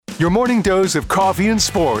your morning dose of coffee and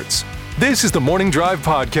sports. This is the Morning Drive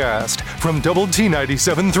Podcast from Double T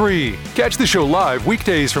 97.3. Catch the show live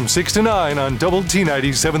weekdays from 6 to 9 on Double T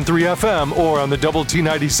 97.3 FM or on the Double T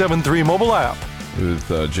 97.3 mobile app.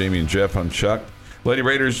 With Jamie and Jeff, I'm Chuck. Lady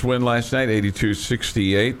Raiders win last night,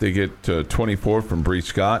 82-68. They get 24 from Bree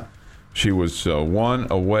Scott. She was one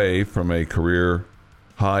away from a career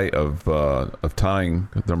high of tying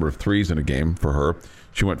the number of threes in a game for her.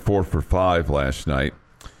 She went 4 for 5 last night.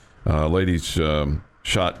 Ladies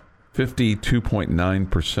shot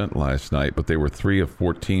 52.9% last night, but they were 3 of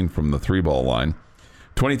 14 from the three-ball line,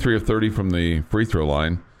 23 of 30 from the free throw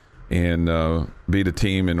line, and beat a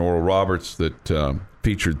team in Oral Roberts that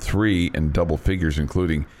featured 3 in double figures,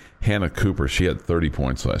 including Hannah Cooper. She had 30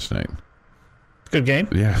 points last night. Good game.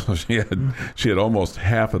 Yeah, she had almost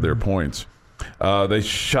half of their points. They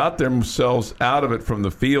shot themselves out of it from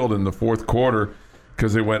the field in the fourth quarter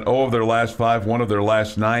because they went 0 of their last 5, 1 of their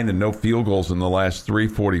last 9, and no field goals in the last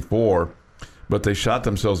 3:44. But they shot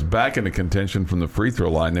themselves back into contention from the free throw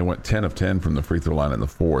line. They went 10 of 10 from the free throw line in the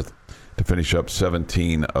fourth to finish up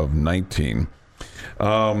 17 of 19.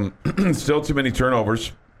 Still too many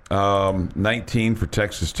turnovers. 19 for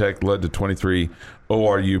Texas Tech led to 23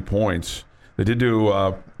 ORU points. They did do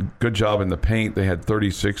a good job in the paint. They had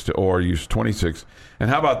 36 to ORU's 26. And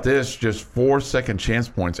how about this? Just 4 second chance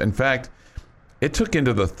points. In fact, it took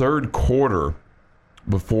into the third quarter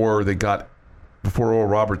before Oral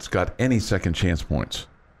Roberts got any second chance points.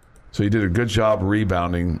 So you did a good job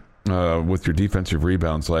rebounding with your defensive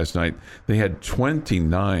rebounds last night. They had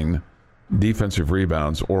 29 defensive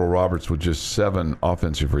rebounds. Oral Roberts with just 7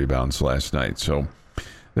 offensive rebounds last night. So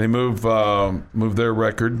they move their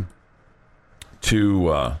record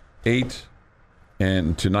to 8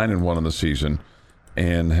 and to 9-1 in the season,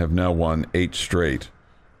 and have now won 8 straight.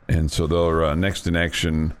 And so they're next in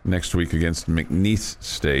action next week against McNeese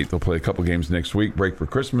State. They'll play a couple games next week, break for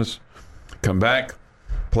Christmas, come back,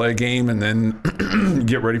 play a game, and then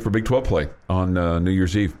get ready for Big 12 play on New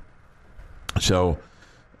Year's Eve. So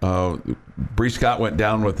Bree Scott went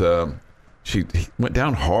down she went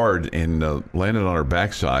down hard and landed on her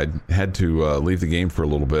backside, had to leave the game for a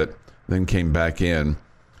little bit, then came back in.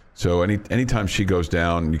 So anytime she goes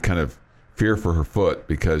down, you kind of fear for her foot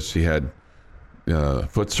because she had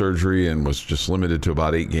foot surgery and was just limited to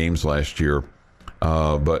about 8 games last year.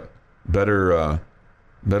 But better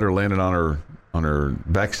landing on her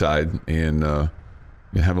backside and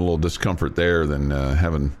having a little discomfort there than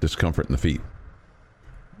having discomfort in the feet.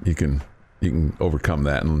 You can overcome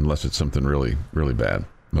that unless it's something really, really bad.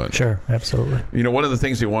 But, sure, absolutely. You know, one of the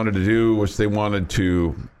things they wanted to do was they wanted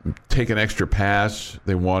to take an extra pass.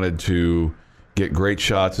 They wanted to get great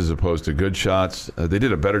shots as opposed to good shots. They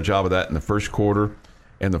did a better job of that in the first quarter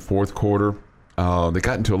and the fourth quarter. They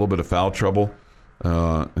got into a little bit of foul trouble.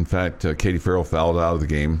 In fact, Katie Farrell fouled out of the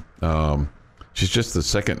game. She's just the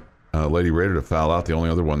second Lady Raider to foul out. The only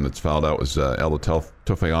other one that's fouled out was Ella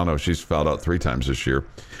Tofeano. She's fouled out 3 times this year.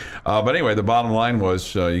 But anyway, the bottom line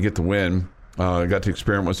was you get the win. Got to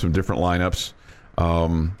experiment with some different lineups.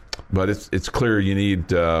 But it's clear you need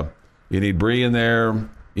Bree in there.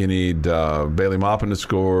 You need Bailey Maupin to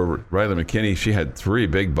score. Riley McKinney, she had 3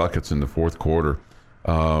 big buckets in the fourth quarter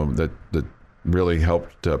that really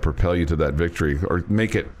helped propel you to that victory or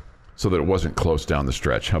make it so that it wasn't close down the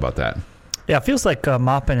stretch. How about that? Yeah, it feels like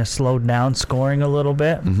Maupin has slowed down scoring a little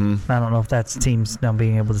bit. Mm-hmm. I don't know if that's teams now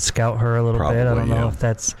being able to scout her a little bit. I don't know if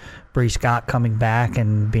that's Bree Scott coming back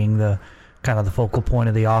and being the kind of the focal point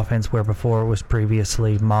of the offense, where before it was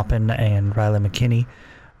previously Maupin and Riley McKinney.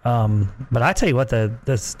 But I tell you what,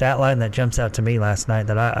 the stat line that jumps out to me last night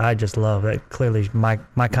that I just love, that clearly my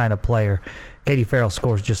kind of player. Katie Farrell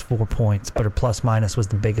scores just 4 points, but her plus-minus was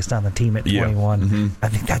the biggest on the team at 21. Yeah. Mm-hmm. I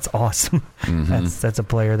think that's awesome. Mm-hmm. That's a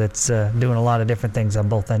player that's doing a lot of different things on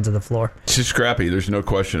both ends of the floor. She's scrappy. There's no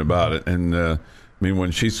question about it. And, I mean,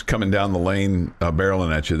 when she's coming down the lane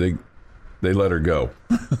barreling at you, they let her go.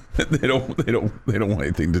 they don't want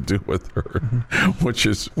anything to do with her, which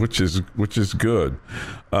is good,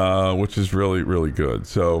 which is really, really good.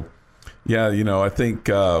 So, yeah, I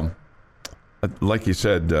think like you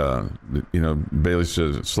said, Bailey's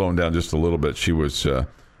slowing down just a little bit. She was 0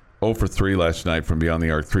 for 3 last night from beyond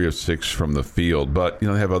the arc, 3 of 6 from the field. But they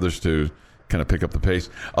have others to kind of pick up the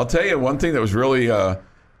pace. I'll tell you one thing that was really,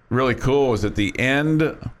 really cool was at the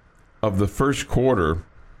end of the first quarter.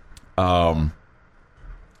 Kyla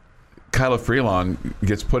Freelon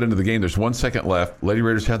gets put into the game. There's 1 second left. Lady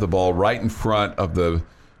Raiders have the ball right in front of the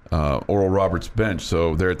Oral Roberts bench,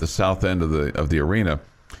 so they're at the south end of the arena.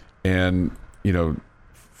 And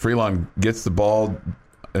Freelon gets the ball,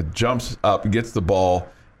 jumps up, gets the ball,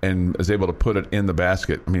 and is able to put it in the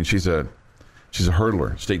basket. I mean, she's a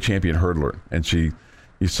hurdler, state champion hurdler, and you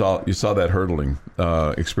saw that hurdling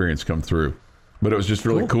experience come through. But it was just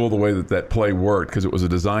really cool the way that play worked, because it was a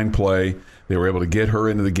design play. They were able to get her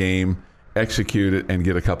into the game, execute it, and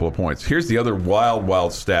get a couple of points. Here's the other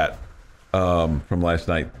wild stat from last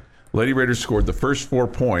night. Lady Raiders scored the first 4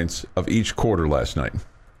 points of each quarter last night.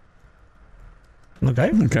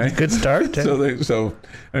 Okay. Good start. So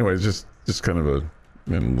anyway, just kind of a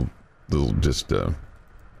little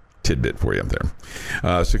tidbit for you up there.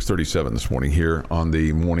 6:37 this morning here on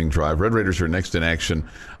the Morning Drive. Red Raiders are next in action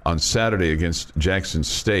on Saturday against Jackson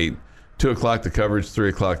State. 2 o'clock the coverage, 3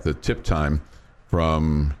 o'clock the tip time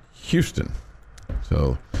from Houston.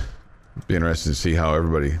 So it'll be interesting to see how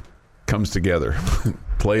everybody comes together.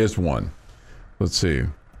 Play as one. Let's see.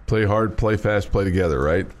 Play hard, play fast, play together,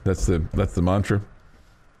 right? That's the mantra?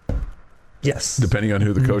 Yes. Depending on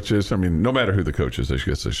who the coach is. I mean, no matter who the coach is, I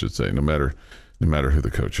guess I should say. No matter who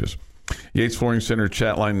the coach is. Yates Flooring Center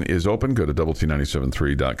chat line is open. Go to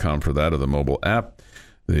doublet973.com for that, or the mobile app.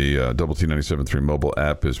 The Double T97.3 mobile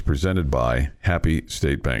app is presented by Happy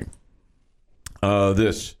State Bank.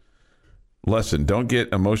 This lesson: don't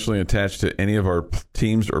get emotionally attached to any of our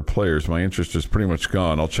teams or players. My interest is pretty much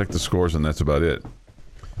gone. I'll check the scores, and that's about it.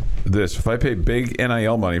 This: if I pay big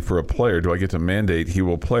NIL money for a player, do I get to mandate he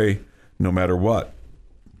will play no matter what?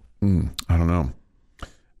 I don't know.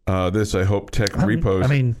 This: I hope Tech repos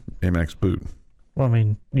Aimaq's boot. Well, I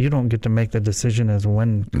mean, you don't get to make the decision as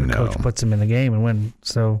when the coach puts him in the game and when.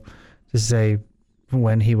 So, to say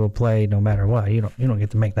when he will play no matter what, you don't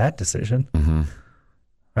get to make that decision,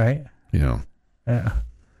 right? Yeah. Yeah.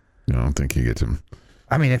 I don't think you get to.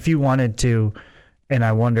 I mean, if you wanted to, and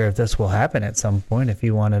I wonder if this will happen at some point, if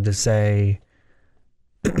you wanted to say,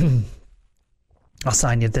 I'll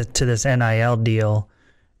sign you to this NIL deal,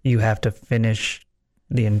 you have to finish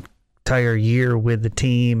the entire year with the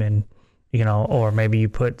team, and or maybe you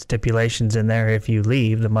put stipulations in there. If you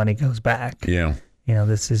leave, the money goes back. Yeah.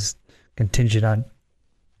 This is contingent on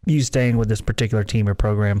you staying with this particular team or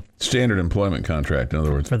program. Standard employment contract, in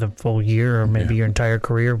other words. For the full year, or maybe your entire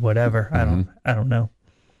career, whatever. I don't know.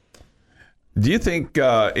 Do you think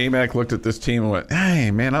Aimaq looked at this team and went,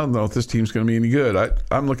 hey, man, I don't know if this team's going to be any good.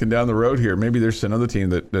 I'm looking down the road here. Maybe there's another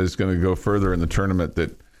team that is going to go further in the tournament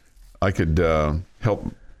that I could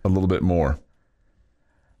help a little bit more.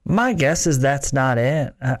 My guess is that's not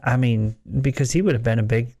it. I mean, because he would have been a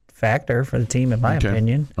big factor for the team, in my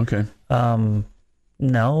opinion. Okay.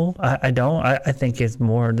 No, I don't. I think it's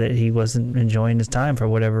more that he wasn't enjoying his time for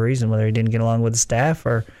whatever reason, whether he didn't get along with the staff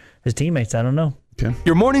or his teammates. I don't know. Okay.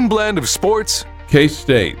 Your morning blend of sports.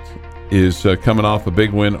 K-State is coming off a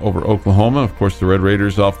big win over Oklahoma. Of course, the Red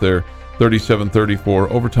Raiders off their 37-34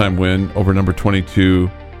 overtime win over number 22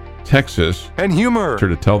 Texas. And humor. Sure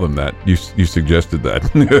to tell them that. You suggested that.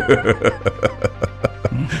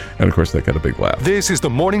 And, of course, that got a big laugh. This is the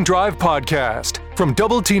Morning Drive Podcast from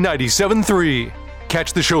Double T 97.3.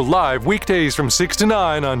 Catch the show live weekdays from 6 to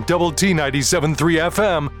 9 on Double T 97.3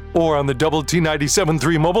 FM or on the Double T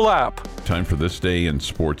 97.3 mobile app. Time for this day in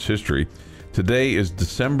sports history. Today is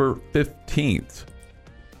December 15th,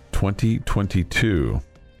 2022.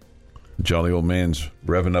 Jolly old man's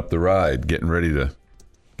revving up the ride, getting ready to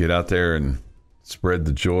get out there and spread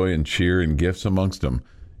the joy and cheer and gifts amongst them.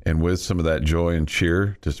 And with some of that joy and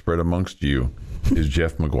cheer to spread amongst you is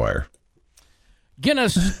Jeff McGuire. Gonna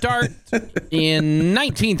start in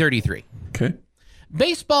 1933. Okay.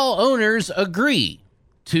 Baseball owners agree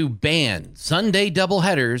to ban Sunday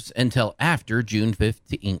doubleheaders until after June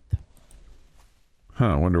 15th.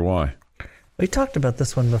 I wonder why. We talked about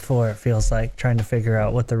this one before, it feels like, trying to figure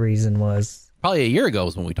out what the reason was. Probably a year ago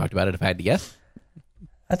was when we talked about it, if I had to guess.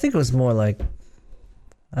 I think it was more like,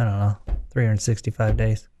 I don't know, 365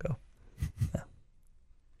 days ago. Yeah.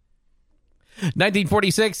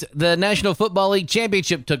 1946, the National Football League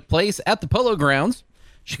Championship took place at the Polo Grounds.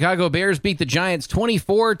 Chicago Bears beat the Giants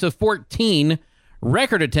 24-14.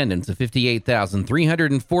 Record attendance of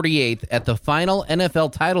 58,348 at the final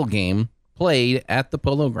NFL title game played at the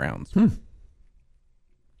Polo Grounds.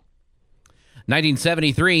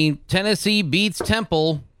 1973, Tennessee beats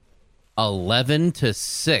Temple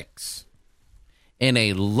 11-6 in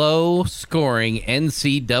a low-scoring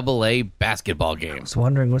NCAA basketball game. I was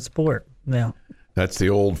wondering what sport. Yeah. That's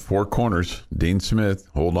the old four corners. Dean Smith,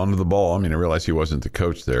 hold on to the ball. I mean, I realize he wasn't the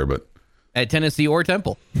coach there, but... At Tennessee or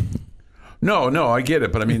Temple. No, I get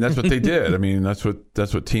it, but I mean, that's what they did. I mean, that's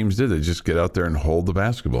what teams did. They just get out there and hold the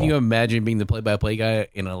basketball. Can you imagine being the play-by-play guy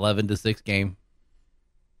in an 11-6 game?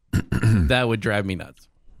 That would drive me nuts.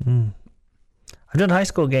 I've done high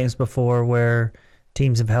school games before where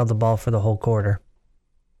teams have held the ball for the whole quarter.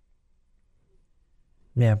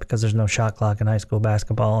 Yeah, because there's no shot clock in high school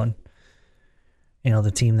basketball, and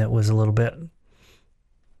the team that was a little bit,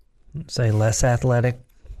 say, less athletic,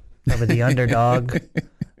 probably the underdog,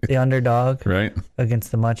 right,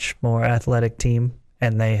 against the much more athletic team,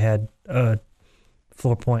 and they had a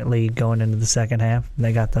 4-point lead going into the second half, and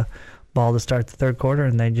they got the ball to start the third quarter,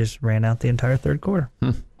 and they just ran out the entire third quarter.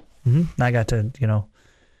 And I got to,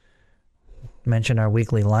 mention our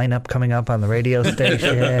weekly lineup coming up on the radio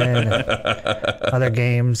station, and other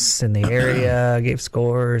games in the area, gave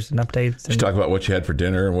scores and updates. Did you talk about what you had for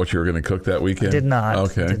dinner and what you were going to cook that weekend? I did not.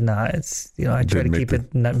 Okay. Did not. It's, I try to keep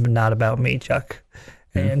it not about me, Chuck.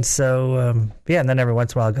 And so, and then every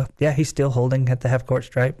once in a while I go, yeah, he's still holding at the half-court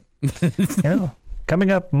stripe.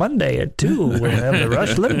 Coming up Monday at 2, we'll have the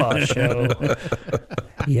Rush Limbaugh show.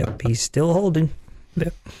 Yep, he's still holding.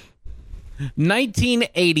 Yep.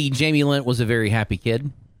 1980, Jamie Lent was a very happy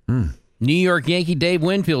kid. New York Yankee Dave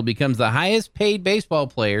Winfield becomes the highest paid baseball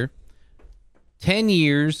player. 10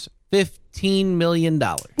 years, $15 million.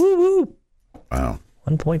 Woo-woo. Wow.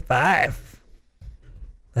 1.5.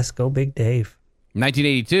 Let's go, Big Dave.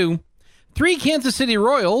 1982, 3 Kansas City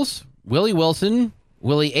Royals, Willie Wilson,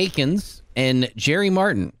 Willie Aikens, and Jerry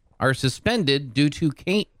Martin, are suspended due to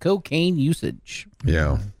cocaine usage.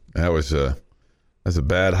 Yeah, that was that's a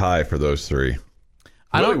bad high for those 3.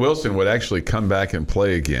 Willie Wilson would actually come back and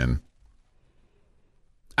play again.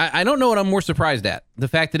 I don't know what I'm more surprised at. The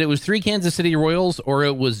fact that it was 3 Kansas City Royals, or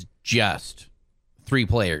it was just 3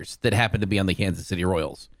 players that happened to be on the Kansas City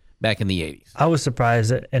Royals back in the 80s. I was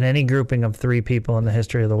surprised that in any grouping of 3 people in the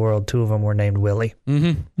history of the world, 2 of them were named Willie.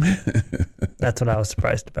 That's what I was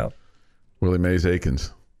surprised about. Willie Mays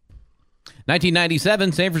Aikens.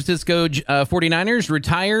 1997, San Francisco 49ers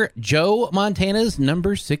retire Joe Montana's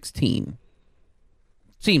number 16.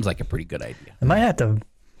 Seems like a pretty good idea. They might have to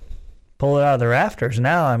pull it out of the rafters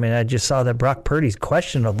now. I mean, I just saw that Brock Purdy's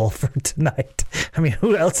questionable for tonight. I mean,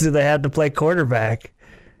 who else do they have to play quarterback?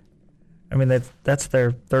 I mean, that's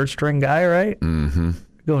their 3rd string guy, right? Mm-hmm.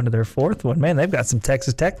 Going to their 4th one. Man, they've got some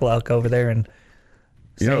Texas Tech luck over there in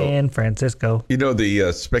San Francisco.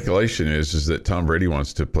 The speculation is that Tom Brady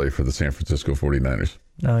wants to play for the San Francisco 49ers.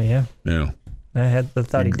 Oh, yeah. Yeah. I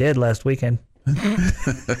thought he did last weekend.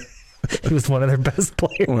 He was one of their best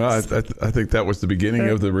players. Well, I think that was the beginning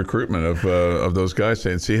of the recruitment of those guys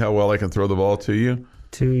saying, see how well I can throw the ball to you?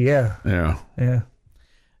 Yeah.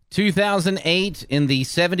 2008 in the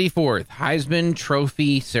 74th Heisman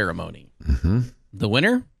Trophy ceremony. Mm-hmm. The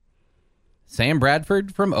winner, Sam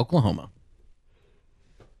Bradford from Oklahoma.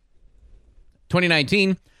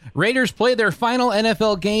 2019, Raiders play their final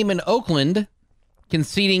NFL game in Oakland,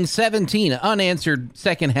 conceding 17 unanswered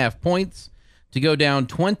second-half points to go down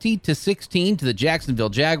 20-16 to the Jacksonville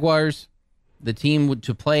Jaguars. The team would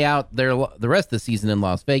to play out the rest of the season in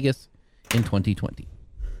Las Vegas in 2020.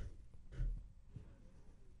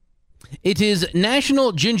 It is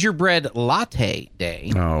National Gingerbread Latte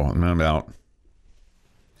Day. Oh, I'm out.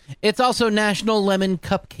 It's also National Lemon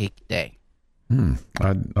Cupcake Day.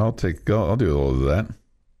 I'll do a little of that.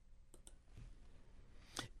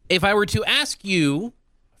 If I were to ask you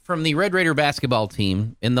from the Red Raider basketball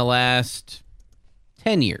team in the last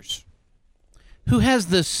 10 years, who has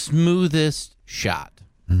the smoothest shot?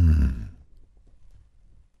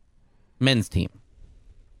 Men's team.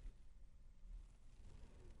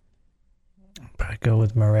 Probably go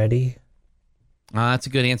with Moretti. That's a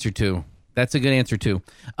good answer, too.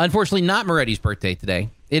 Unfortunately, not Moretti's birthday today.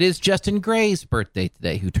 It is Justin Gray's birthday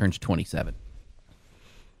today, who turns 27.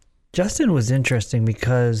 Justin was interesting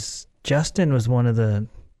because Justin was one of the...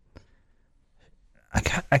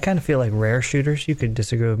 I kind of feel like rare shooters. You could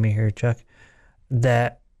disagree with me here, Chuck.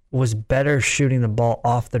 That was better shooting the ball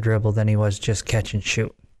off the dribble than he was just catch and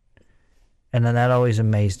shoot. And then that always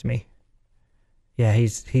amazed me. Yeah,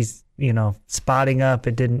 he's spotting up.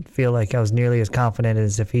 It didn't feel like I was nearly as confident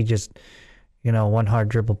as if he just, one hard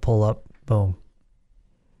dribble pull up, boom.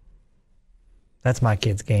 That's my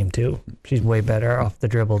kid's game, too. She's way better off the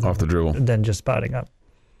dribble than just spotting up.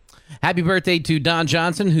 Happy birthday to Don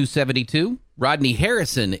Johnson, who's 72. Rodney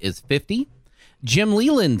Harrison is 50. Jim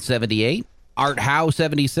Leland, 78. Art Howe,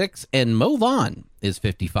 76. And Mo Vaughn is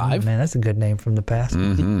 55. Oh, man, that's a good name from the past.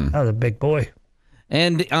 Mm-hmm. That was a big boy.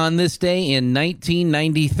 And on this day in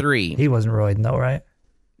 1993. He wasn't roiding, though, right?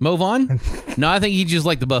 Mo Vaughn? No, I think he just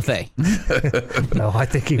liked the buffet. No, I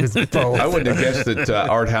think he was both. I wouldn't have guessed that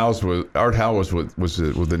Art Howe was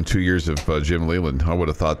within 2 years of Jim Leland. I would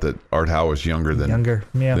have thought that Art Howe was younger than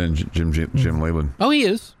Jim Leland. Oh, he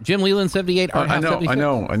is. Jim Leland, 78. Art Howe, 76. I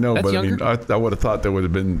know. That's but younger? I would have thought there would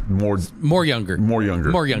have been more younger.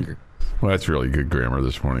 Well, that's really good grammar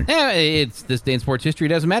this morning. Yeah, it's this day in sports history. It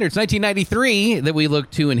doesn't matter. It's 1993 that we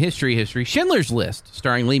look to in history. Schindler's List,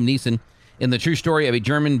 starring Liam Neeson, in the true story of a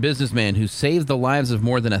German businessman who saved the lives of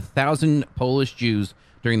more than 1,000 Polish Jews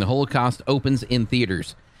during the Holocaust, opens in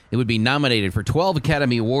theaters. It would be nominated for 12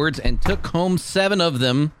 Academy Awards and took home 7 of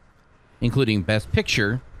them, including Best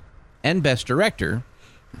Picture and Best Director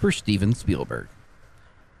for Steven Spielberg.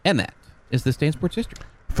 And that is this day in sports history.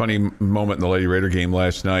 Funny moment in the Lady Raider game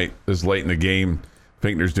last night. It was late in the game.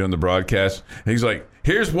 Finkner's doing the broadcast. And he's like,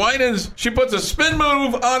 here's Winans. She puts a spin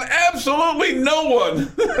move on absolutely no one.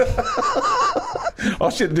 All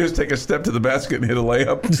she had to do is take a step to the basket and hit a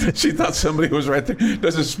layup. She thought somebody was right there.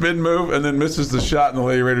 Does a spin move and then misses the shot, and the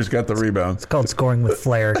Lady Raiders got the rebound. It's called scoring with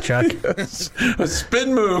flair, Chuck. Yes. A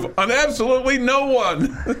spin move on absolutely no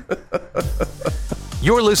one.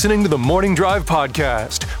 You're listening to the Morning Drive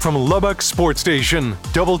podcast from Lubbock Sports Station,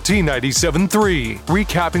 Double T 97.3,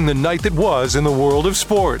 recapping the night that was in the world of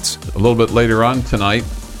sports. A little bit later on tonight,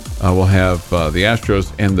 we'll have the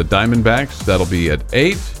Astros and the Diamondbacks. That'll be at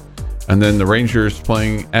 8. And then the Rangers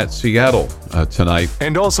playing at Seattle tonight.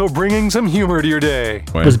 And also bringing some humor to your day.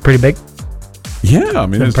 Was it pretty big? Yeah. I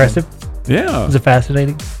mean, impressive? Yeah. Was it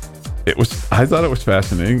fascinating? It was. I thought it was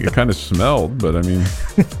fascinating. It kind of smelled, but I mean.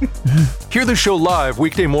 Hear the show live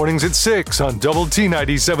weekday mornings at 6 on Double T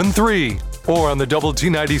 97.3 or on the Double T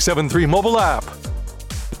 97.3 mobile app.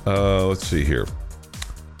 Let's see here.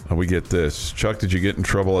 We get this. Chuck, did you get in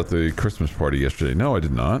trouble at the Christmas party yesterday? No, I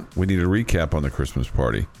did not. We need a recap on the Christmas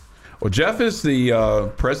party. Well, Jeff is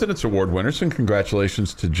the President's Award winner, so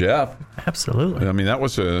congratulations to Jeff. Absolutely. I mean, that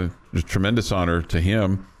was a tremendous honor to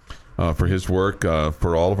him. For his work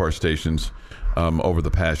for all of our stations over the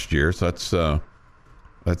past year. So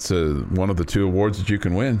that's one of the 2 awards that you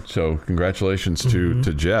can win. So congratulations to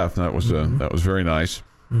Jeff. That was very nice,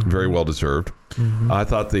 very well deserved. I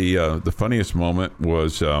thought the funniest moment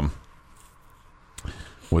was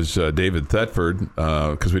David Thetford,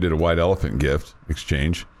 because we did a white elephant gift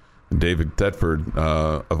exchange. And David Thetford,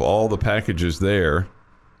 of all the packages there,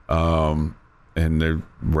 and they're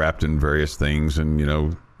wrapped in various things,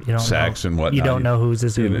 and sacks and whatnot. You don't know whose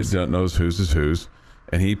is whose. You don't know whose is whose.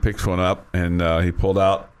 And he picks one up, and he pulled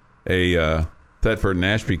out a Thetford and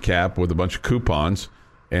Ashby cap with a bunch of coupons,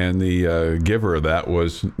 and the giver of that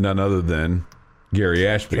was none other than Gary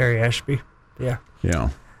Ashby. Gary Ashby, yeah. Yeah.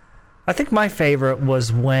 I think my favorite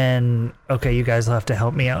was when, okay, you guys will have to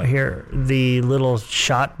help me out here, the little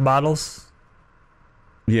shot bottles.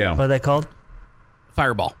 Yeah. What are they called?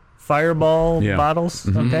 Fireball bottles,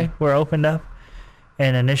 okay, were opened up.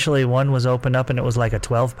 And initially one was opened up and it was like a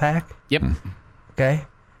 12-pack. Yep. Okay.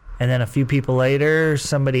 And then a few people later,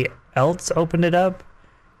 somebody else opened it up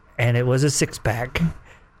and it was a 6-pack.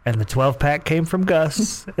 And the 12-pack came from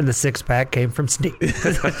Gus and the 6-pack came from Sneed.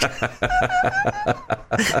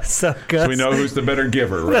 So Gus, we know who's the better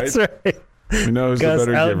giver, right? That's right. We know who's Gus the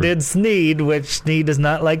better giver. outdid Sneed, which Sneed does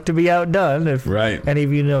not like to be outdone. If right. any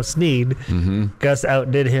of you know Sneed, Gus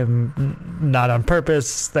outdid him not on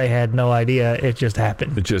purpose. They had no idea. It just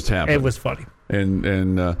happened. It was funny. And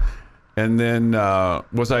then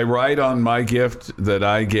was I right on my gift that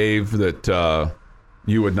I gave that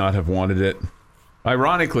you would not have wanted it?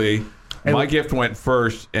 Ironically, my gift went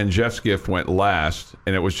first and Jeff's gift went last,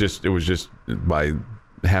 and it was just by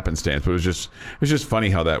happenstance. But it was just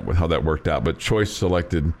funny how that worked out. But Choice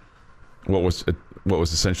selected what was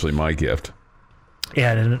essentially my gift.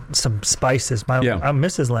 Yeah, and some spices.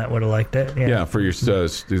 Mrs. Lent would have liked it. Yeah, for your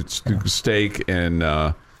steak and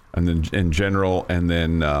then in general, and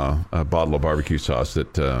then a bottle of barbecue sauce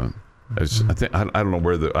that I don't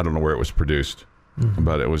know where it was produced,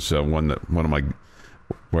 but it was one of my.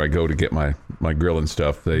 Where I go to get my grill and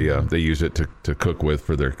stuff, they use it to cook with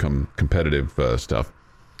for their competitive stuff.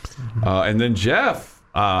 And then Jeff,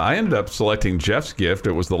 I ended up selecting Jeff's gift.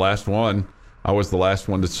 It was the last one. I was the last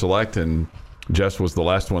one to select, and Jeff's was the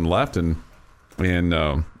last one left. And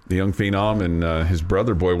the young phenom and his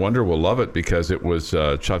brother Boy Wonder will love it because it was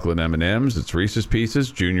chocolate M&Ms. It's Reese's Pieces,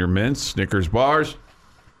 Junior Mints, Snickers bars.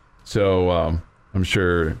 So I'm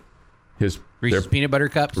sure his. Reese's Peanut Butter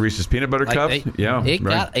Cups. Reese's Peanut Butter Cups. It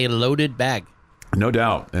got a loaded bag. No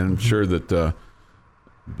doubt. And I'm sure that the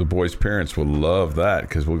boys' parents will love that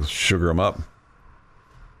because we'll sugar them up.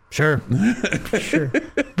 Sure. Sure.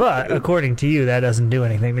 But according to you, that doesn't do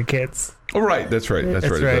anything to kids. Oh, right. That's right. That's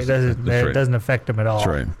right. It doesn't affect them at all.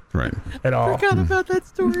 That's right. At all. I forgot about that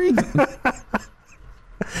story.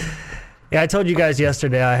 Yeah, I told you guys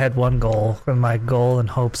yesterday I had one goal, and my goal and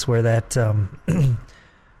hopes were that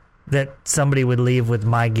that somebody would leave with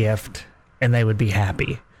my gift and they would be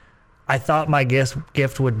happy. I thought my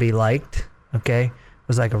gift would be liked, okay?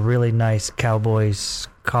 was like a really nice Cowboys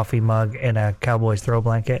coffee mug and a Cowboys throw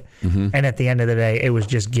blanket. And at the end of the day, it was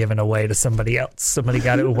just given away to somebody else. Somebody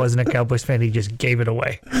got it who wasn't a Cowboys fan. He just gave it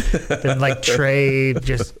away. Didn't like trade,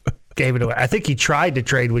 just gave it away. I think he tried to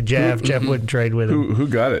trade with Jeff. Jeff wouldn't trade with him. Who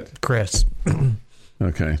got it? Chris.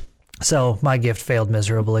 Okay. So my gift failed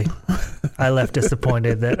miserably. I left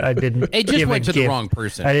disappointed that I didn't. It just went to the wrong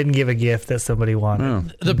person. I didn't give a gift that somebody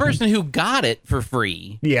wanted. The person who got it for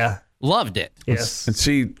free, loved it. Yes. And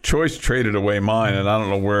see, Choice traded away mine, and I don't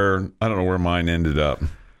know where mine ended up.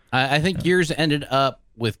 I think yours ended up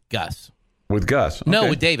with Gus. With Gus? Okay. No,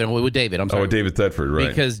 with David. With David. I'm sorry. Oh, with David Thetford, right?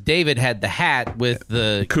 Because David had the hat with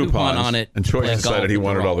the coupon on it, and Choice decided he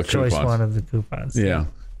wanted all the coupons. Choice wanted the coupons. Yeah.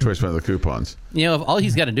 Choice one of the coupons. You know, if all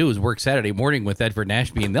he's got to do is work Saturday morning with Edford and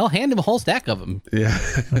Ashby, and they'll hand him a whole stack of them. Yeah.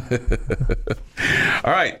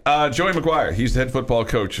 All right. Joey McGuire, he's the head football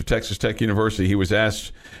coach of Texas Tech University. He was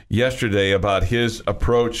asked yesterday about his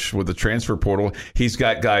approach with the transfer portal. He's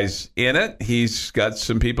got guys in it. He's got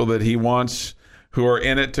some people that he wants who are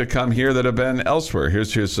in it to come here that have been elsewhere.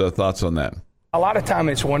 Here's his thoughts on that. A lot of time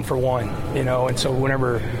it's 1 for 1, and so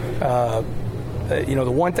whenever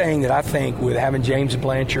the one thing that I think with having James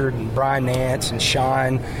Blanchard and Brian Nance and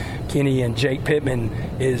Sean Kinney and Jake Pittman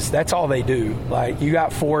is that's all they do. Like, you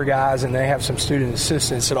got 4 guys and they have some student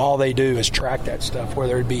assistants, and all they do is track that stuff,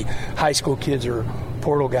 whether it be high school kids or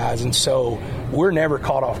portal guys. And so we're never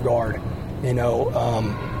caught off guard,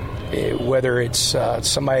 whether it's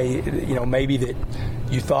somebody, maybe that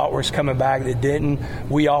you thought was coming back that didn't.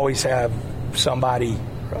 We always have somebody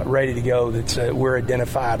ready to go that's we're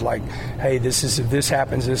identified like, hey, if this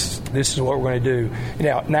happens, this is what we're going to do.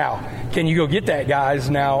 Now can you go get that guy is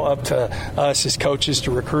now up to us as coaches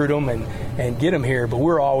to recruit them and get them here, but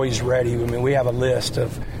we're always ready. I mean, we have a list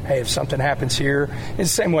of, hey, if something happens here,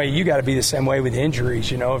 it's the same way you got to be the same way with injuries.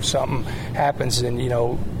 If something happens and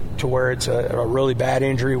to where it's a really bad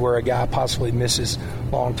injury where a guy possibly misses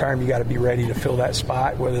long term, you got to be ready to fill that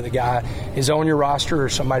spot, whether the guy is on your roster or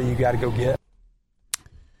somebody you got to go get.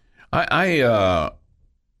 I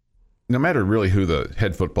no matter really who the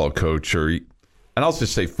head football coach and I'll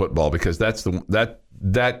just say football because that's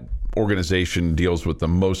that organization deals with the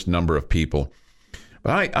most number of people.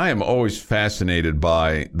 But I am always fascinated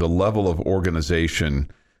by the level of organization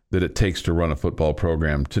that it takes to run a football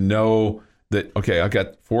program. To know that, okay, I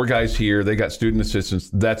got 4 guys here, they got student assistants,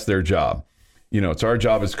 that's their job. It's our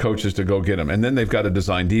job as coaches to go get them. And then they've got to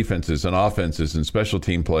design defenses and offenses and special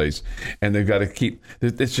team plays. And they've got to keep –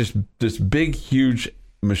 it's just this big, huge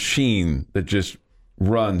machine that just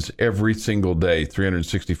runs every single day,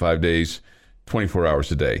 365 days, 24 hours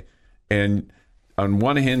a day. And on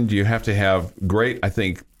one hand, you have to have great, I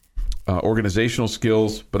think, organizational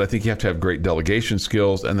skills, but I think you have to have great delegation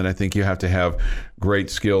skills. And then I think you have to have great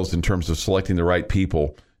skills in terms of selecting the right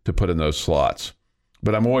people to put in those slots.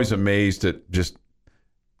 But I'm always amazed at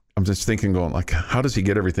I'm just thinking, going like, how does he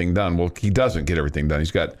get everything done? Well, he doesn't get everything done. He's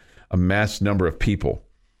got a mass number of people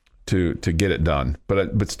to get it done.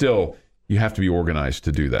 But still, you have to be organized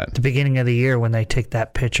to do that. At the beginning of the year, when they take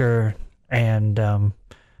that picture and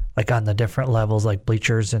like on the different levels, like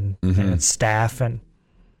bleachers and staff and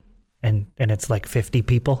it's like 50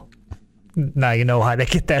 people. Now you know how to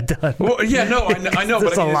get that done. Well, yeah, no, I know,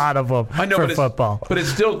 but a lot of them for football. But it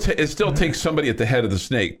still takes somebody at the head of the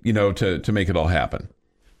snake, to make it all happen.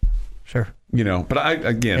 Sure. But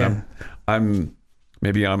I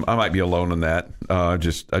might be alone on that. I'm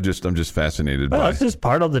just fascinated. Well, it's just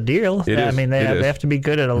part of the deal. They have to be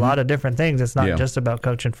good at a lot of different things. It's not just about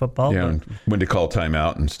coaching football. Yeah, and when to call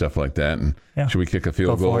timeout and stuff like that. And should we kick a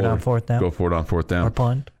field goal? Go for it on fourth down. Go for it on fourth down.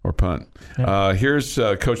 Or punt. Yeah. Here's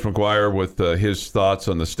Coach McGuire with his thoughts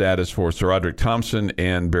on the status for Sir Roderick Thompson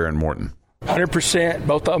and Baron Morton. 100%.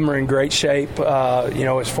 Both of them are in great shape.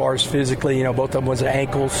 As far as physically, both of them was at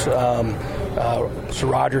ankles. So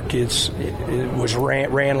Roderick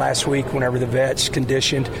ran last week whenever the vets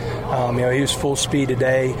conditioned. He was full speed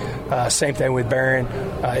today. Same thing with Baron.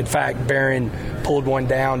 In fact, Baron pulled one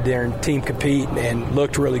down during team compete and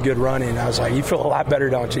looked really good running. I was like, "You feel a lot better,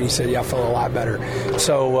 don't you?" He said, "Yeah, I feel a lot better."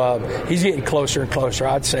 So he's getting closer and closer.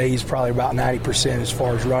 I'd say he's probably about 90% as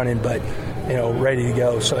far as running, but ready to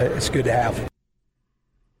go. So it's good to have.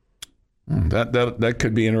 That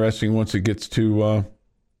could be interesting once it gets to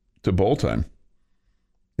bowl time.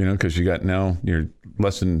 Because you're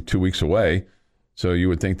less than 2 weeks away, so you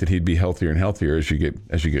would think that he'd be healthier and healthier as you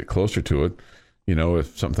get closer to it.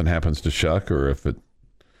 If something happens to Shuck or if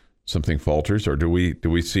something falters, or do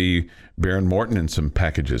we see Baron Morton in some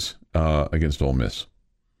packages against Ole Miss?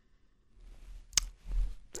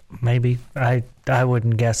 Maybe. I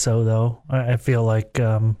wouldn't guess so, though. I feel like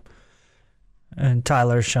And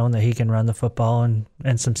Tyler's shown that he can run the football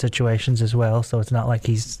in some situations as well. So it's not like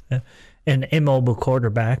he's an immobile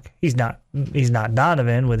quarterback. He's not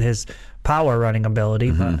Donovan with his power running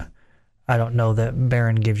ability, but I don't know that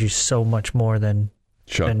Barron gives you so much more than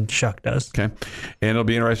Shuck does. Okay. And it'll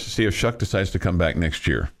be interesting to see if Shuck decides to come back next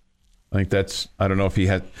year. I think I don't know if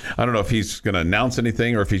he's going to announce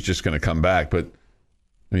anything or if he's just going to come back, but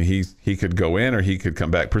I mean, he could go in or he could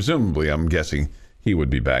come back. Presumably, I'm guessing he would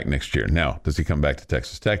be back next year. Now, does he come back to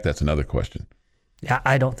Texas Tech? That's another question. Yeah,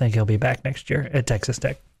 I don't think he'll be back next year at Texas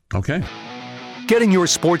Tech. Okay. Getting your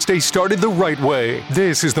sports day started the right way.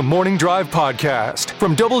 This is the Morning Drive Podcast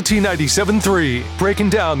from Double T 97.3, breaking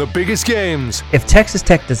down the biggest games. If Texas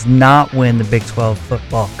Tech does not win the Big 12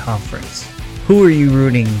 football conference, who are you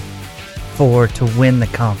rooting for to win the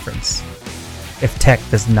conference if Tech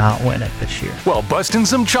does not win it this year? Well, busting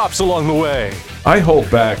some chops along the way. I hold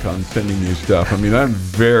back on sending you stuff. I mean, I'm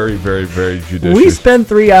very, very, very judicious. We spend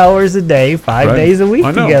 3 hours a day, 5 days a week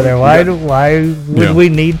together. Why would we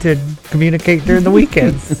need to communicate during the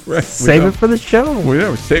weekends? Right, Save it for the show. We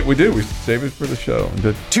do. We save it for the show.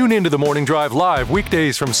 Tune into the Morning Drive live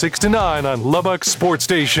weekdays from 6 to 9 on Lubbock Sports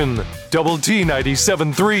Station, Double T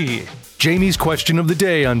 97.3. Jamie's question of the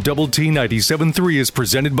day on Double T 97.3 is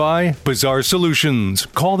presented by Bizarre Solutions.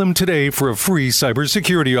 Call them today for a free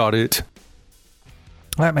cybersecurity audit.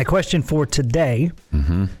 All right, my question for today,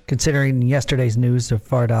 considering yesterday's news of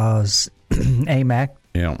Fardaws Aimaq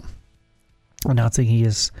announcing he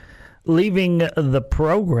is leaving the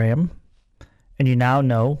program, and you now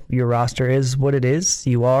know your roster is what it is,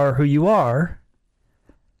 you are who you are,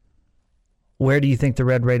 where do you think the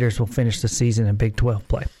Red Raiders will finish the season in Big 12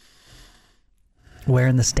 play? Where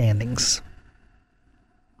in the standings?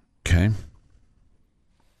 Okay.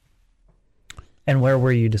 And where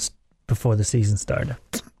were you just before the season started?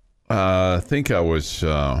 I think I was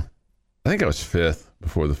fifth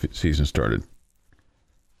before the season started.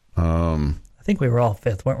 I think we were all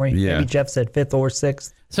fifth, weren't we? Yeah. Maybe Jeff said fifth or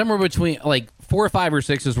sixth. Somewhere between like 4 or 5 or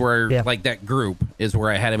 6 is where like that group is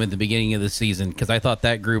where I had him at the beginning of the season because I thought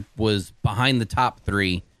that group was behind the top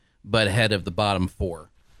 3 but ahead of the bottom 4.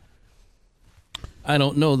 I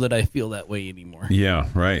don't know that I feel that way anymore. Yeah,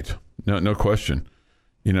 right. No question.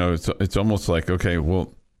 You know, it's almost like, okay,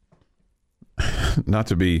 well, not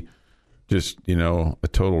to be just, you know, a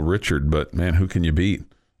total Richard, but man, who can you beat?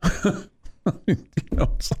 You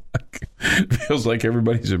know, it feels like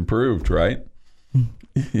everybody's improved, right?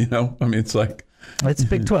 You know, I mean, it's like it's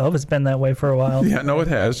Big 12. It's been that way for a while. Yeah, no, it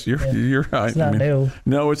has. You're right. It's not new.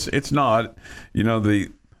 No, it's not. You know,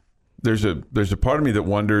 there's a part of me that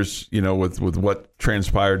wonders, you know, with what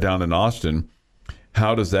transpired down in Austin,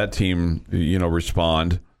 how does that team, you know,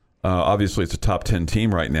 respond? Obviously, it's a top 10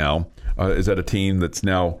 team right now. Is that a team that's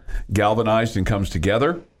now galvanized and comes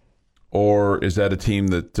together, or is that a team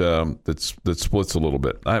that splits a little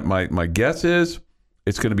bit? My guess is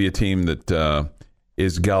it's going to be a team that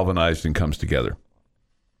is galvanized and comes together,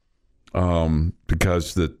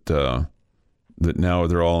 because that now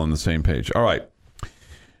they're all on the same page. All right.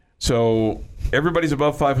 So everybody's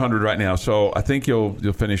above 500 right now. So I think you'll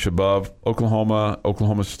finish above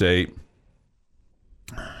Oklahoma State.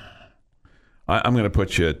 I'm going to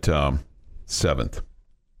put you at 7th.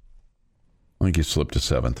 I think you slipped to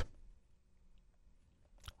 7th.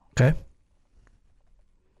 Okay.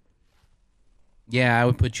 Yeah, I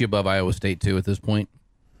would put you above Iowa State too at this point.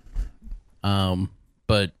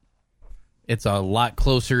 But it's a lot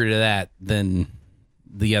closer to that than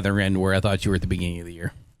the other end where I thought you were at the beginning of the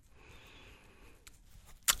year.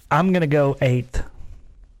 I'm going to go 8th.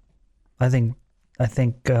 I think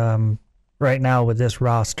right now with this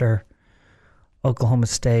roster, Oklahoma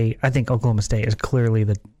State is clearly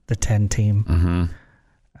the 10 team.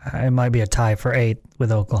 Mm-hmm. It might be a tie for 8th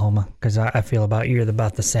with Oklahoma because I feel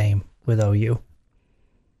about the same with OU.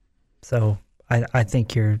 So I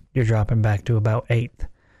think you're dropping back to about 8th.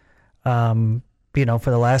 You know,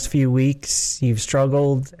 for the last few weeks, you've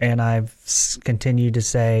struggled, and I've continued to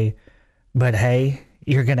say, but hey,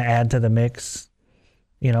 you're going to add to the mix.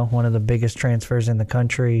 You know, one of the biggest transfers in the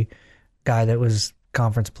country, guy that was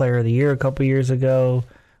Conference Player of the Year a couple years ago,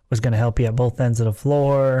 was going to help you at both ends of the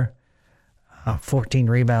floor. 14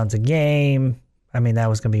 rebounds a game. I mean, that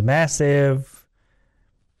was going to be massive.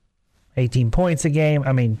 18 points a game.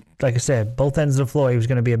 I mean, like I said, both ends of the floor, he was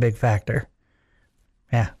going to be a big factor.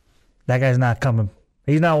 Yeah, that guy's not coming.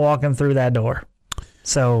 He's not walking through that door.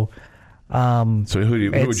 So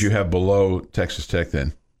who would you have below Texas Tech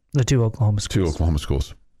then? The 2 Oklahoma schools. 2 Oklahoma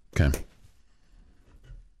schools. Okay.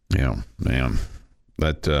 Yeah, man,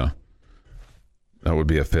 that would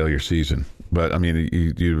be a failure season. But I mean,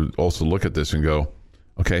 you also look at this and go,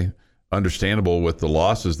 okay, understandable with the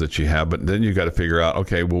losses that you have, but then you got to figure out,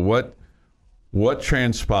 okay, well, what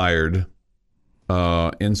transpired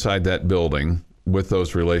inside that building with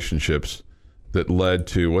those relationships that led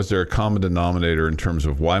to, was there a common denominator in terms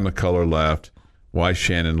of why McCullough left, why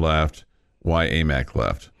Shannon left, why Aimaq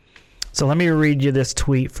left? So let me read you this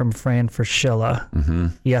tweet from Fran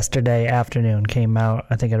Fraschilla yesterday afternoon. Came out,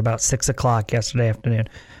 I think, at about 6 o'clock yesterday afternoon.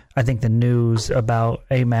 I think the news about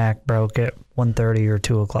Aimaq broke at 1:30 or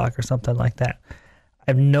 2 o'clock or something like that. I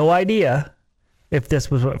have no idea if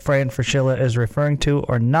this was what Fran Fraschilla is referring to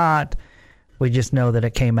or not. We just know that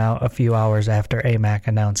it came out a few hours after Aimaq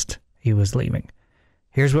announced he was leaving.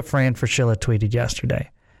 Here's what Fran Fraschilla tweeted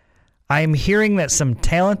yesterday. I am hearing that some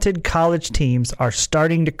talented college teams are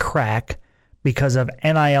starting to crack because of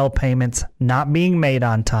NIL payments not being made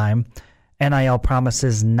on time, NIL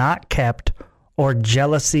promises not kept, or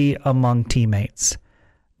jealousy among teammates.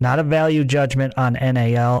 Not a value judgment on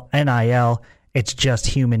NIL, it's just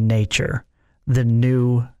human nature. The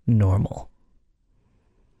new normal.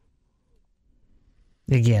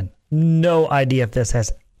 Again, no idea if this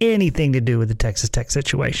has anything to do with the Texas Tech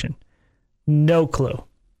situation. No clue.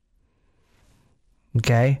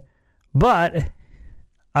 Okay? But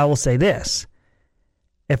I will say this.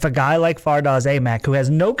 If a guy like Fardaws Aimaq, who has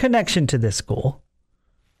no connection to this school,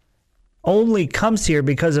 only comes here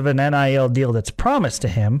because of an NIL deal that's promised to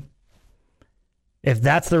him, if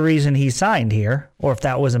that's the reason he signed here, or if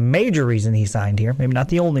that was a major reason he signed here, maybe not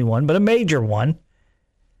the only one, but a major one,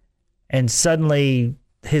 and suddenly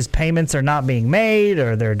his payments are not being made,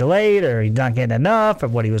 or they're delayed, or he's not getting enough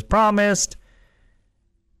of what he was promised,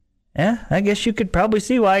 I guess you could probably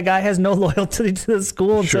see why a guy has no loyalty to the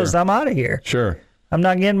school and says, I'm out of here. Sure. I'm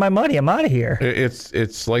not getting my money. I'm out of here.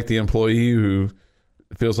 It's like the employee who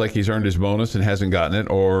feels like he's earned his bonus and hasn't gotten it,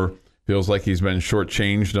 or feels like he's been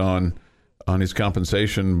shortchanged on his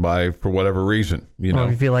compensation for whatever reason. You know,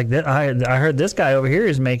 if you feel like that, I heard this guy over here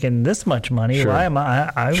is making this much money. Sure. Why am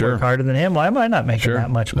I work harder than him? Why am I not making that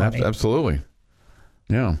much money? Absolutely.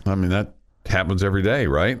 Yeah, I mean that happens every day,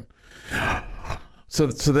 right? So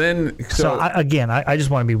I just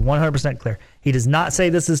want to be 100% clear. He does not say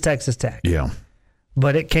this is Texas Tech. Yeah.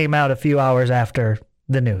 But it came out a few hours after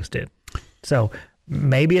the news did. So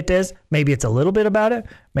maybe it is. Maybe it's a little bit about it.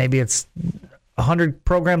 Maybe it's 100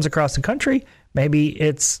 programs across the country. Maybe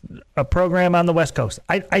it's a program on the West Coast.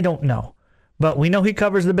 I don't know. But we know he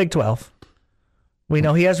covers the Big 12. We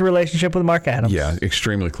know he has a relationship with Mark Adams. Yeah,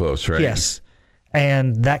 extremely close, right? Yes.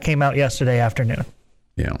 And that came out yesterday afternoon.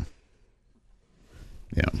 Yeah.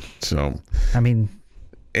 Yeah. So, I mean,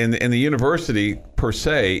 and the university per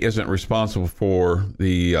se isn't responsible for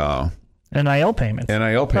the NIL payments.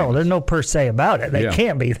 NIL payments. No, there's no per se about it. They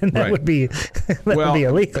can't be. Then that would be would be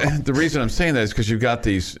illegal. The reason I'm saying that is because you've got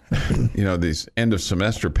these, these end of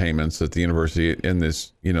semester payments at the university in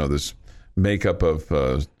this, this makeup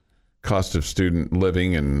of cost of student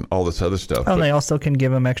living and all this other stuff. Oh, and they also can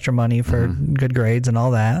give them extra money for good grades and all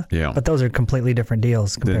that. Yeah. But those are completely different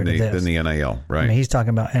deals compared to this. Than the NIL, right? I mean, he's talking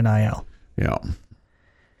about NIL. Yeah.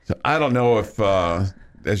 So I don't know if,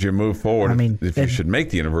 as you move forward, if you should make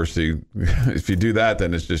the university, if you do that,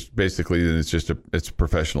 then it's just basically, it's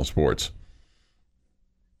professional sports.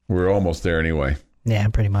 We're almost there anyway. Yeah,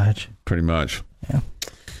 pretty much. Pretty much. Yeah.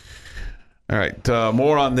 All right,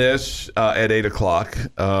 more on this at 8 o'clock.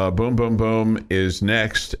 Boom, Boom, Boom is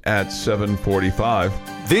next at 7:45.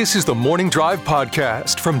 This is the Morning Drive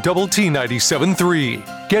Podcast from Double T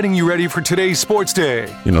 97.3, getting you ready for today's sports day.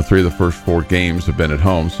 3 of the first 4 games have been at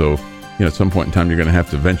home, so at some point in time you're going to have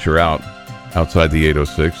to venture outside the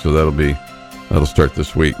 806, so that'll start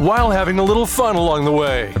this week. While having a little fun along the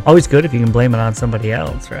way. Always good if you can blame it on somebody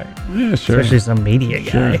else, right? Yeah, sure. Especially some media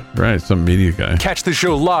guy. Sure. Right, some media guy. Catch the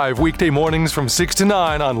show live weekday mornings from 6 to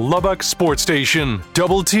 9 on Lubbock Sports Station,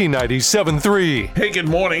 Double T 97.3. Hey, good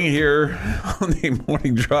morning here on the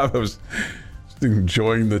Morning Drive. I was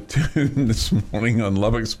enjoying the tune this morning on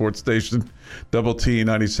Lubbock Sports Station, Double T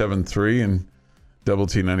 97.3 and Double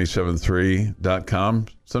T973.com.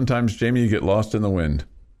 Sometimes, Jamie, you get lost in the wind.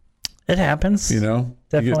 It happens.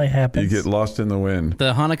 Definitely happens. You get lost in the wind.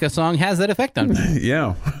 The Hanukkah song has that effect on me.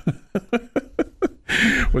 Yeah.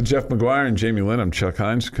 With Jeff McGuire and Jamie Lynn, I'm Chuck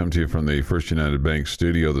Heinz. Come to you from the First United Bank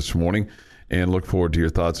studio this morning, and look forward to your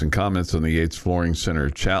thoughts and comments on the Yates Flooring Center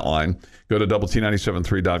chat line. Go to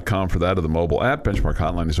WT973.com for that, or the mobile app. Benchmark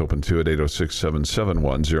hotline is open too at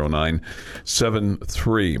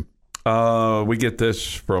 806-771-0973. We get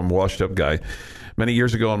this from Washed Up Guy. Many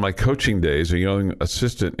years ago in my coaching days, a young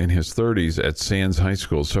assistant in his 30s at Sands High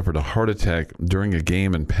School suffered a heart attack during a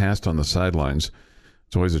game and passed on the sidelines.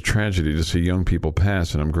 It's always a tragedy to see young people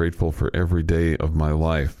pass, and I'm grateful for every day of my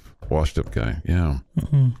life. washed up guy. Yeah.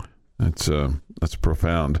 That's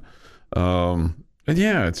profound. And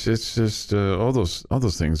yeah, it's just all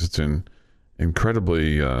those things. It's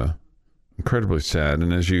incredibly sad.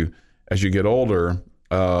 And as you get older,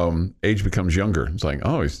 age becomes younger. It's like,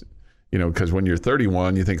 oh, he's, because when you're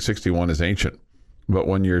 31, you think 61 is ancient, but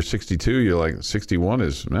when you're 62, you're like 61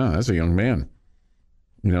 is, that's a young man.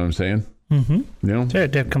 You know what I'm saying? Mm-hmm.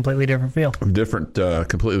 It's a completely different feel.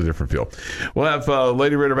 Completely different feel. We'll have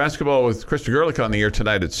Lady Raider basketball with Krista Gerlich on the air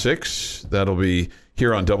tonight at 6. That'll be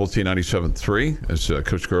here on Double T 97.3 as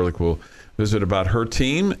Coach Gerlich will visit about her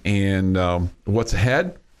team and what's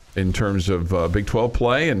ahead in terms of Big 12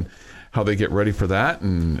 play and how they get ready for that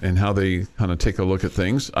and how they kind of take a look at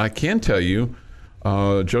things. I can tell you,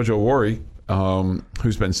 JoJo Worry,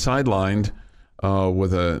 who's been sidelined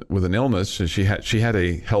with an illness, she had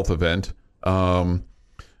a health event that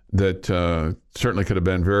certainly could have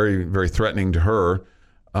been very, very threatening to her,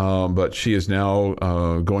 but she is now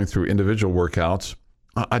going through individual workouts.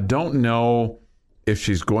 I don't know if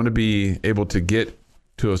she's going to be able to get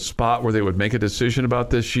to a spot where they would make a decision about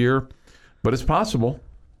this year, but it's possible.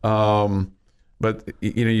 But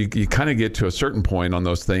you kind of get to a certain point on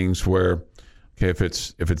those things where, okay, if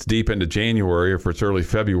it's deep into January, or if it's early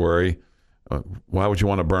February, why would you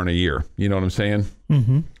want to burn a year? You know what I'm saying?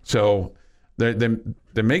 Mm-hmm. So they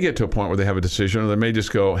may get to a point where they have a decision, or they may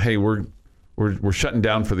just go, hey, we're shutting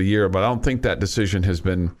down for the year, but I don't think that decision has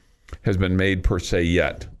been made per se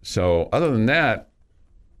yet. So other than that,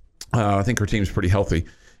 I think her team's pretty healthy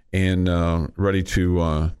and ready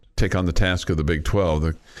to take on the task of the Big 12.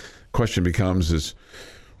 The question becomes is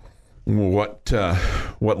what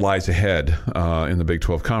lies ahead in the Big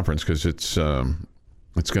 12 conference, because it's going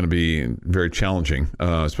to be very challenging,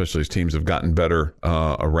 especially as teams have gotten better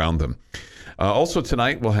around them. Also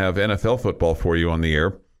tonight, we'll have NFL football for you on the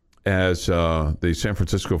air as the San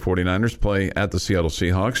Francisco 49ers play at the Seattle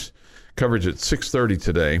Seahawks. Coverage at 6:30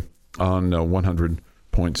 today on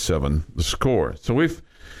 100.7 The Score. So we've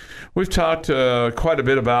talked quite a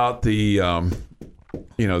bit about the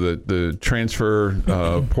transfer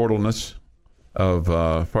portalness of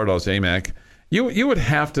Fardaws Aimaq. You would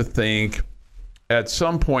have to think at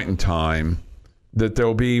some point in time that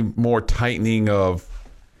there'll be more tightening of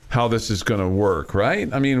how this is going to work,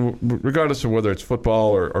 right? I mean, regardless of whether it's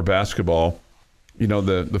football or basketball,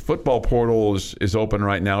 the football portal is open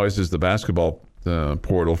right now, as is the basketball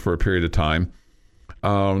portal for a period of time,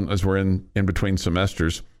 as we're in between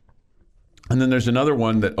semesters. And then there's another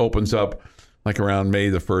one that opens up like around May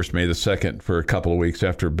the 1st, May the 2nd for a couple of weeks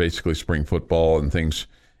after basically spring football and things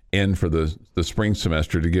end for the spring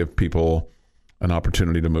semester to give people an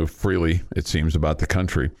opportunity to move freely, it seems, about the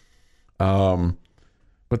country.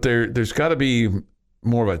 But there's got to be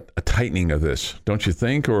more of a tightening of this, don't you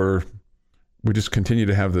think? Or we just continue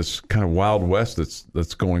to have this kind of Wild West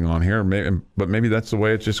that's going on here. But maybe that's the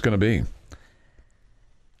way it's just going to be.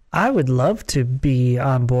 I would love to be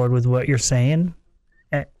on board with what you're saying.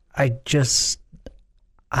 I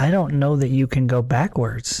don't know that you can go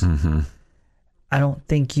backwards. Mm-hmm. I don't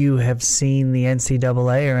think you have seen the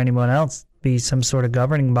NCAA or anyone else be some sort of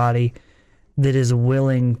governing body that is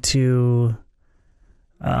willing to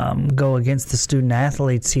go against the student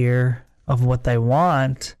athletes here of what they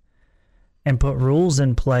want and put rules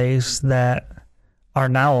in place that are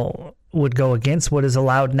now would go against what is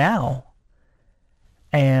allowed now.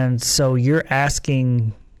 And so you're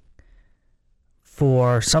asking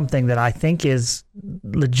for something that I think is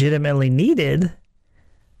legitimately needed,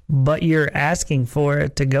 but you're asking for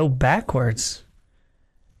it to go backwards.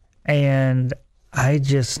 And I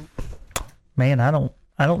just, man, I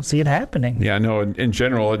don't see it happening. Yeah, no, in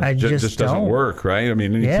general, it just doesn't work, right? I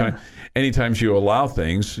mean, anytime you allow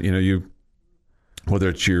things, whether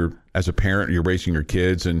it's as a parent, you're raising your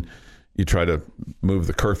kids and you try to move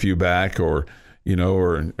the curfew back, or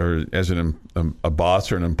as a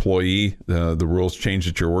boss or an employee, the rules change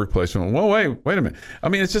at your workplace. And, whoa, wait a minute. I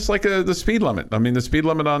mean, it's just like the speed limit. I mean, the speed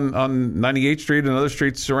limit on 98th Street and other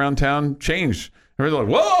streets around town changed. And we're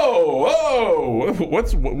like, whoa,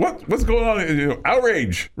 what's going on?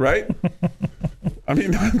 Outrage, right? I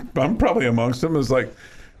mean, I'm probably amongst them. It's like,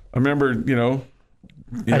 I remember, I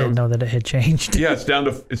didn't know that it had changed. Yeah, it's down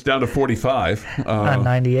to 45 on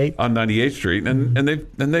 98 on 98th Street, and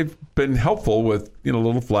they've been helpful with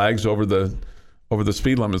little flags over the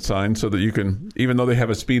speed limit sign, so that you can, even though they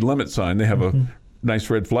have a speed limit sign, they have a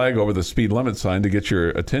nice red flag over the speed limit sign to get your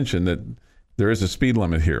attention that there is a speed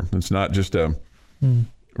limit here. It's not just a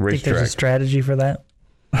racetrack. Think there's a strategy for that?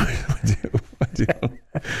 I do.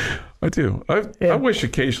 I do. I wish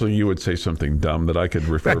occasionally you would say something dumb that I could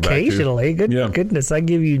refer back to. Occasionally? Goodness, I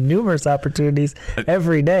give you numerous opportunities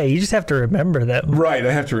every day. You just have to remember them. Right,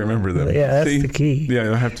 I have to remember them. Yeah, that's the key.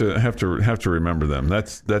 Yeah, I have to remember them.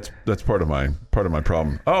 That's part of my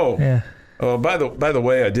problem. Oh, yeah. By the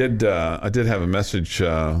way, I did have a message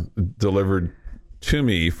delivered to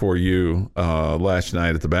me for you last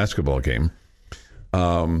night at the basketball game.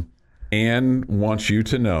 Anne wants you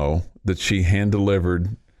to know that she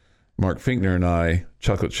hand-delivered Mark Finkner and I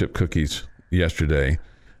chocolate chip cookies yesterday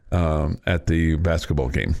at the basksketball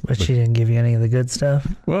game. But she didn't give you any of the good stuff?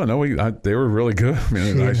 Well, no, they were really good. I mean,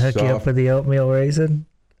 she didn't hook you up with the oatmeal raisin?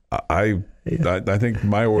 I think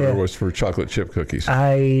my order was for chocolate chip cookies.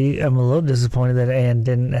 I am a little disappointed that Anne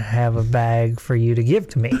didn't have a bag for you to give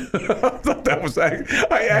to me.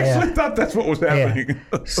 I actually thought that's what was happening.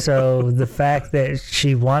 Yeah. So the fact that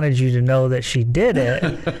she wanted you to know that she did it,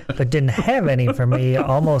 but didn't have any for me,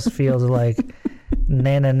 almost feels like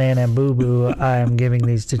nana boo boo. I am giving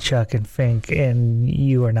these to Chuck and Fink, and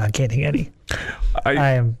you are not getting any.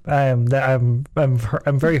 I'm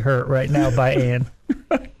very hurt right now by Anne.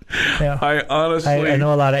 Yeah. I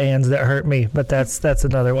know a lot of Anns that hurt me, but that's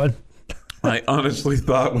another one. I honestly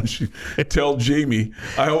thought when she told Jamie,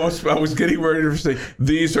 I was getting ready to say,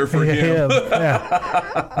 these are for him.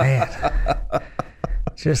 Yeah. Man.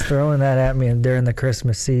 Just throwing that at me during the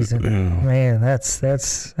Christmas season. Yeah. Man,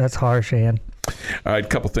 that's harsh, Ann. All right, a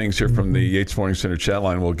couple things here from the Yates Morning Center chat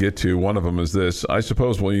line we'll get to. One of them is this. I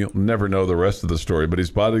suppose we'll never know the rest of the story, but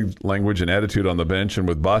his body language and attitude on the bench and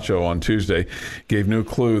with Bacho on Tuesday gave no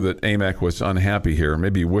clue that Aimaq was unhappy here.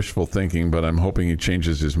 Maybe wishful thinking, but I'm hoping he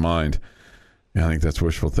changes his mind. Yeah, I think that's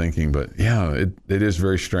wishful thinking, but yeah, it is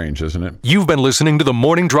very strange, isn't it? You've been listening to the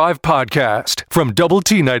Morning Drive podcast from Double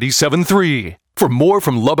T 97.3. For more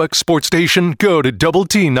from Lubbock Sports Station, go to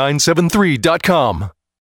doublet973.com.